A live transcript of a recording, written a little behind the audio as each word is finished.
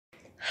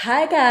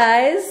Hi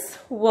guys,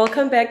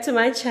 welcome back to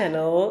my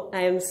channel.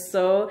 I am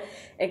so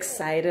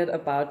excited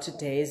about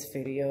today's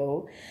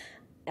video.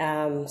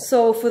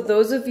 So for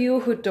those of you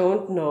who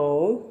don't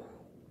know,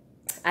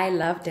 I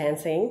love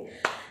dancing.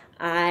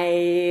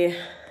 I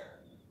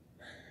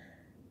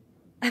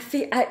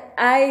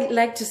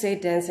like to say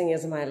dancing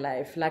is my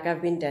life. Like,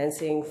 I've been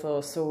dancing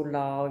for so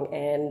long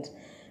and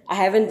I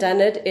haven't done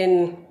it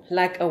in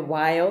like a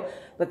while,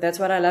 but that's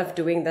what I love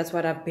doing. That's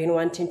what I've been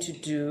wanting to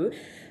do.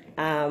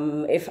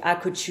 If I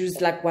could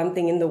choose like one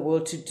thing in the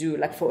world to do,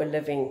 like for a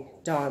living,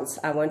 dance.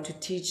 I want to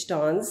teach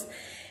dance.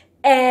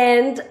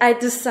 And I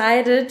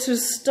decided to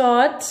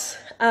start,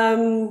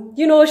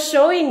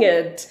 showing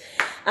it.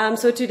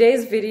 So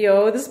today's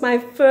video, this is my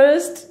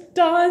first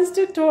dance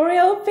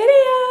tutorial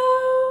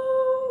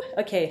video.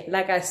 Okay,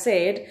 like I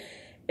said,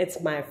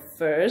 it's my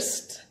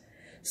first.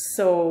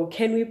 So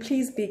can we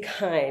please be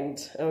kind,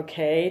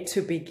 okay,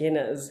 to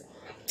beginners?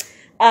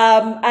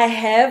 I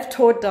have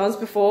taught dance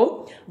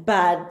before,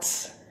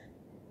 but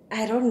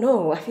I don't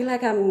know. I feel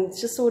like I'm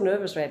just so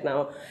nervous right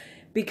now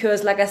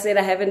because, like I said,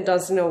 I haven't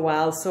danced in a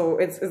while. So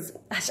I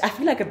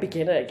feel like a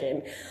beginner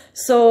again.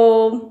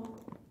 So,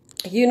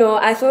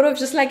 I thought of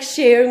just like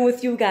sharing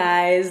with you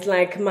guys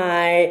like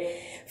my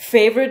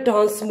favorite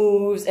dance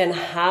moves and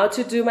how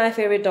to do my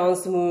favorite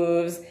dance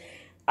moves.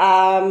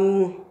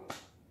 For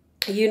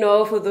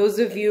those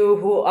of you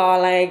who are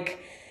like,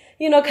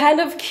 kind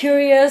of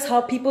curious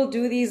how people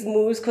do these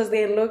moves because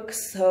they look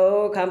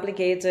so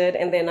complicated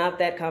and they're not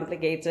that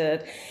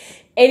complicated.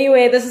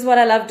 Anyway, this is what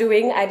I love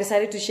doing. I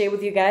decided to share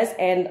with you guys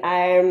and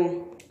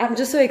I'm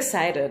just so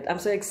excited. I'm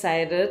so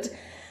excited.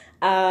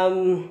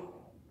 Yeah,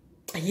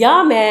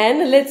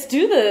 man, let's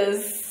do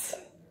this.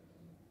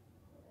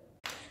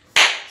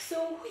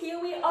 So here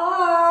we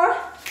are.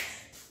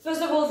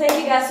 First of all, thank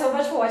you guys so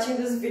much for watching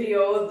this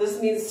video.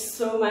 This means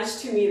so much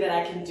to me that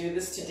I can do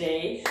this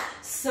today.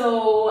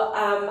 So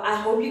I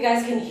hope you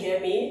guys can hear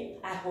me.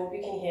 I hope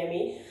you can hear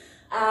me.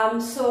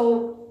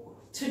 So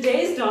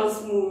today's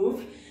dance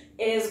move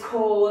is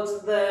called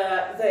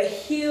the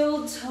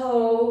heel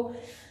toe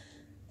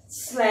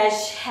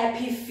 /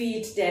 happy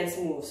feet dance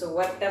move. So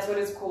that's what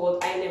it's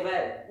called. I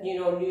never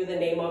knew the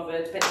name of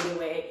it, but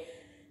anyway,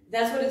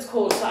 that's what it's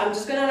called. So I'm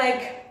just gonna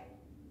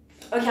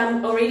okay,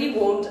 I'm already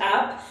warmed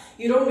up.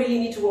 You don't really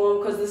need to warm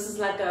because this is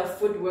like a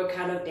footwork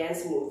kind of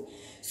dance move.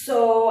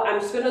 So I'm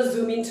just gonna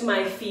zoom into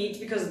my feet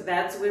because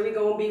that's where we're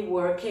gonna be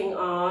working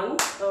on,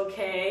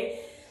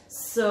 okay?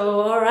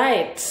 So, all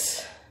right,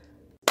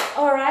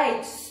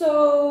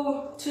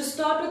 so to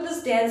start with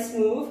this dance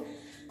move,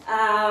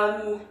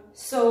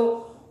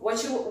 so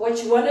what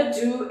you wanna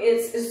do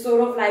is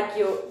sort of like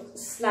you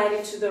slide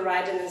it to the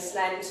right and then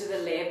slide it to the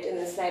left and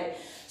then slide.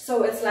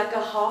 So it's like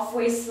a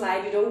halfway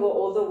slide, you don't go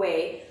all the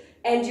way.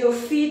 And your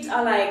feet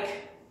are like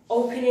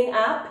opening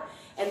up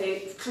and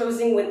they're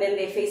closing when then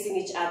they're facing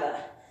each other.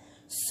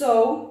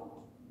 So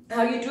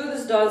how you do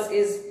this dance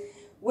is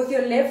with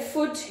your left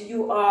foot,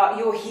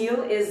 your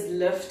heel is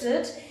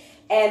lifted,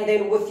 and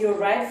then with your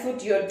right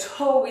foot, your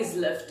toe is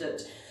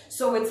lifted.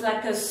 So it's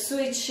like a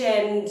switch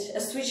and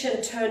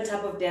turn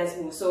type of dance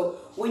move. So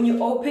when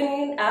you're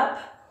opening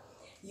up,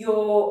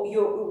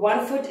 your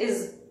one foot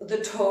is the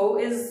toe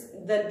is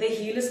the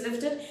heel is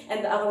lifted,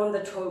 and the other one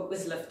the toe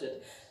is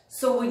lifted.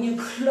 So when you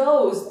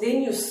close,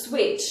 then you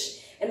switch.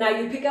 And now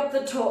you pick up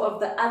the toe of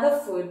the other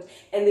foot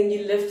and then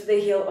you lift the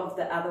heel of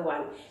the other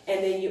one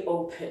and then you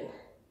open.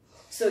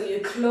 So you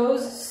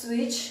close,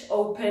 switch,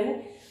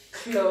 open,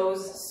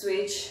 close,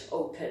 switch,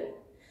 open.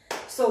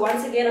 So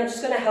once again, I'm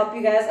just going to help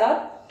you guys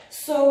out.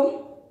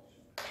 So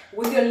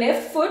with your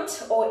left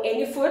foot or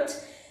any foot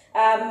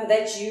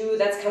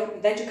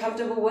that you're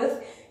comfortable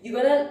with,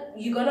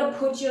 you're gonna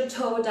put your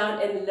toe down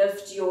and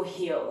lift your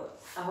heel.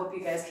 I hope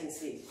you guys can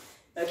see.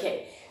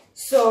 Okay.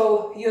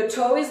 So your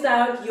toe is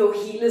down, your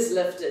heel is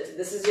lifted.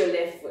 This is your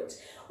left foot.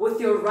 With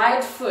your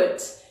right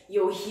foot,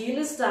 your heel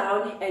is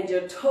down and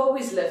your toe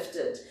is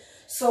lifted.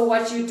 So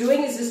what you're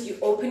doing is just you're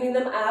opening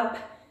them up,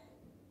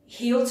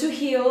 heel to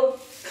heel,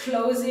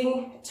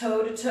 closing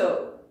toe to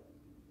toe.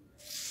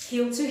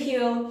 Heel to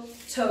heel,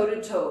 toe to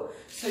toe.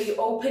 So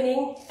you're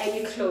opening and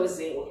you're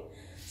closing.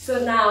 So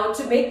now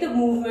to make the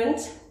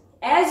movement,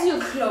 as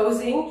you're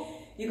closing,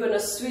 you're going to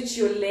switch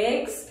your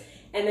legs.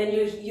 And then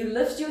you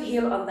lift your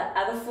heel on the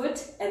other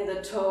foot and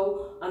the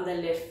toe on the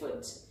left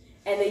foot.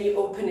 And then you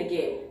open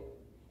again.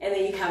 And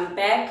then you come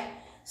back,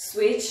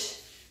 switch,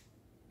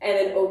 and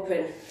then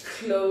open.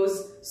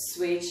 Close,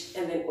 switch,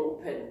 and then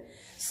open.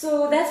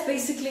 So that's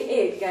basically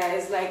it,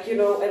 guys. Like,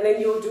 and then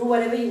you'll do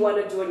whatever you want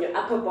to do on your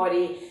upper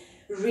body.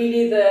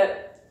 Really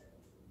the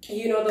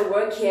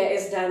work here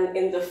is done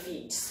in the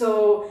feet.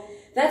 So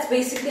that's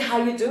basically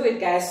how you do it,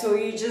 guys. So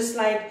you just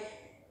like,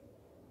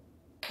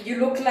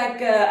 you look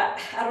like, I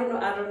don't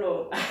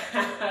know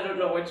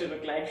what you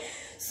look like.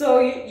 So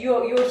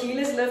your heel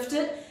is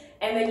lifted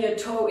and then your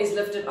toe is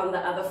lifted on the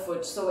other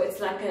foot. So it's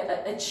like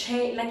a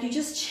change, like you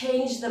just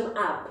change them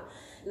up.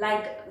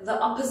 Like the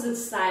opposite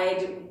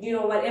side,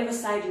 whatever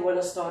side you want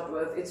to start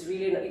with, it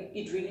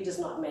really does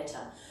not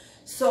matter.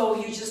 So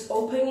you just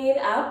open it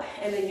up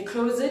and then you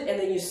close it and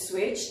then you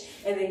switch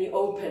and then you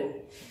open,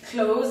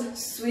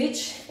 close,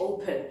 switch,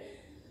 open.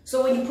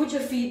 So when you put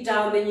your feet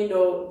down, then you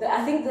know,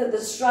 I think that the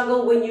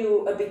struggle when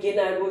you're a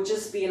beginner will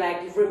just be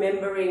like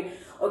remembering,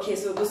 okay,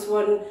 so this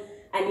one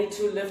I need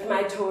to lift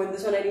my toe and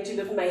this one I need to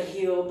lift my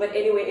heel. But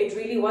anyway, it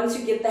really, once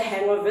you get the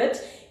hang of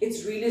it,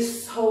 it's really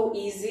so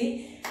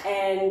easy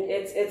and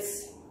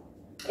it's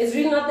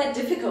really not that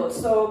difficult.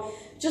 So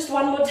just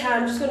one more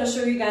time, I'm just going to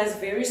show you guys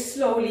very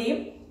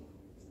slowly.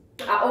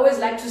 I always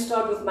like to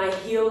start with my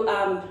heel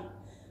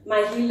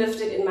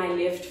lifted in my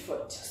left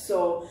foot.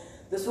 So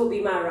this will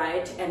be my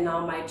right, and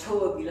now my toe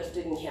will be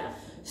lifted in here.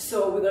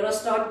 So we're gonna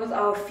start with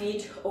our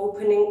feet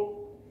opening,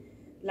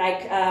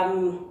 like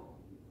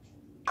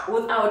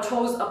with our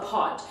toes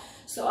apart.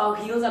 So our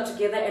heels are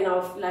together and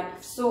our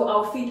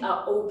feet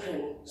are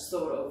open,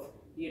 sort of,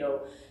 you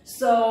know.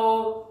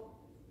 So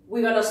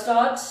we're gonna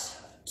start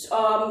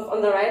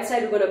on the right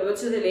side. We're gonna go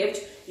to the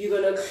left. You're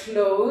gonna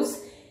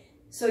close.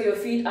 So your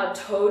feet are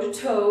toe to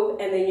toe,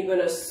 and then you're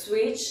gonna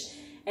switch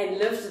and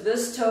lift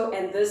this toe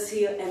and this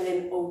heel and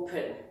then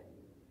open.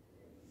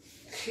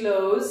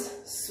 Close,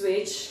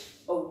 switch,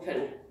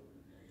 open.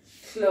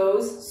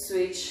 Close,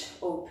 switch,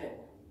 open.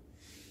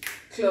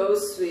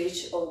 Close,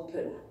 switch,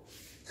 open.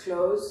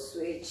 Close,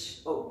 switch,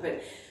 open.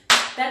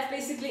 That's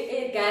basically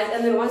it, guys.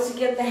 And then once you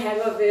get the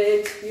hang of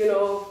it, you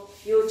know,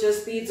 you'll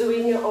just be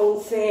doing your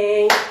own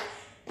thing.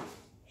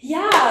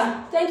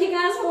 Yeah, thank you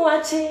guys for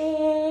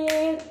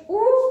watching.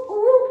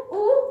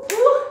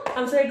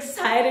 I'm so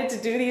excited to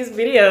do these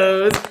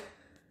videos.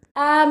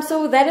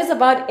 So that is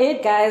about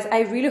it, guys.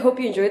 I really hope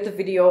you enjoyed the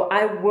video.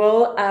 I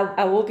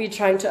will be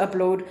trying to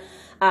upload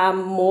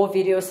more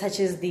videos such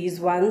as these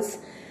ones.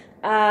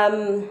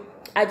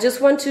 I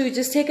just want to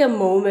take a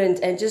moment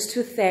and just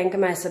to thank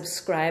my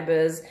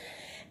subscribers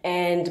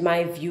and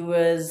my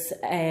viewers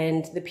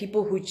and the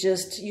people who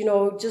just, you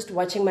know, just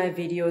watching my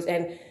videos,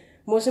 and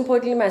most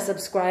importantly my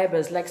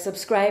subscribers. Like,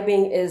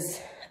 subscribing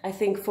is, I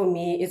think for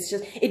me,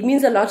 it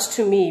means a lot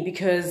to me,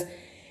 because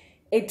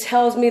it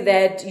tells me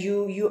that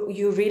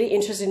you're really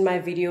interested in my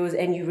videos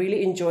and you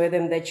really enjoy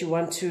them, that you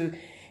want to,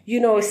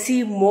 you know,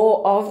 see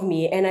more of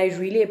me, and I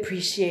really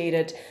appreciate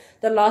it.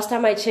 The last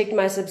time I checked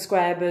my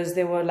subscribers,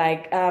 they were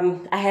like,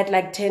 I had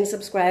like 10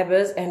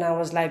 subscribers, and I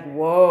was like,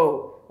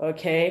 whoa,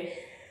 okay.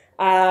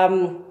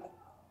 And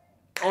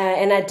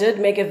I did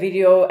make a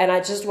video, and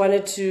I just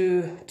wanted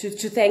to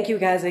thank you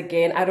guys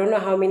again. I don't know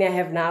how many I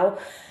have now.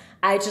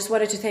 I just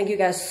wanted to thank you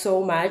guys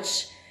so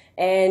much.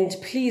 And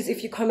please,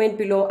 if you comment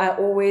below, I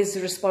always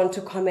respond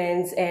to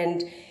comments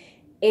and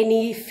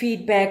any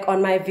feedback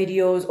on my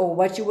videos or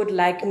what you would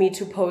like me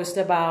to post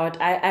about.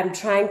 I'm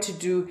trying to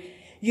do,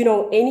 you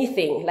know,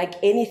 anything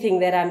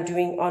that I'm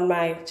doing on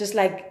my, just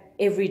like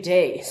every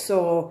day.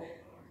 So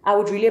I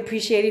would really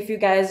appreciate if you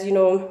guys, you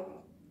know,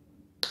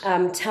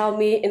 tell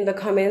me in the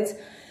comments,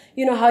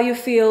 you know, how you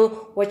feel,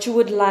 what you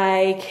would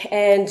like,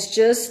 and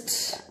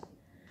just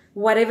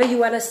whatever you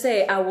want to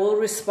say, I will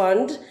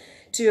respond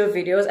to your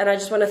videos. And I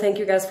just want to thank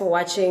you guys for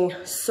watching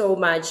so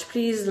much.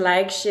 Please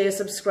like, share,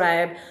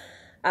 subscribe.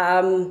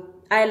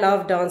 I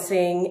love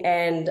dancing,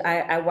 and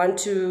I want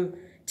to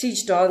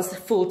teach dance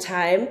full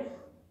time.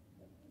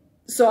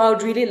 So I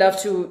would really love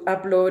to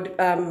upload,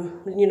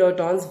 you know,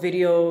 dance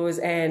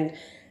videos, and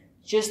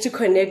just to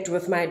connect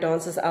with my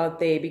dancers out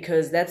there,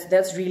 because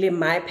that's really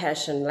my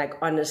passion, like,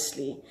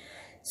 honestly.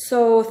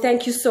 So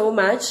thank you so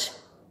much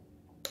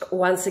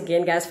once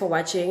again, guys, for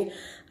watching.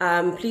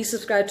 Please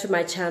subscribe to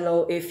my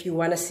channel if you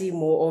want to see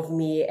more of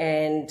me,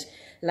 and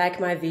like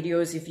my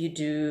videos if you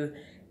do.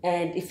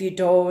 And if you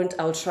don't,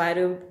 I'll try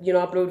to, you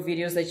know, upload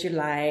videos that you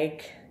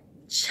like.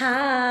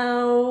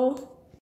 Ciao.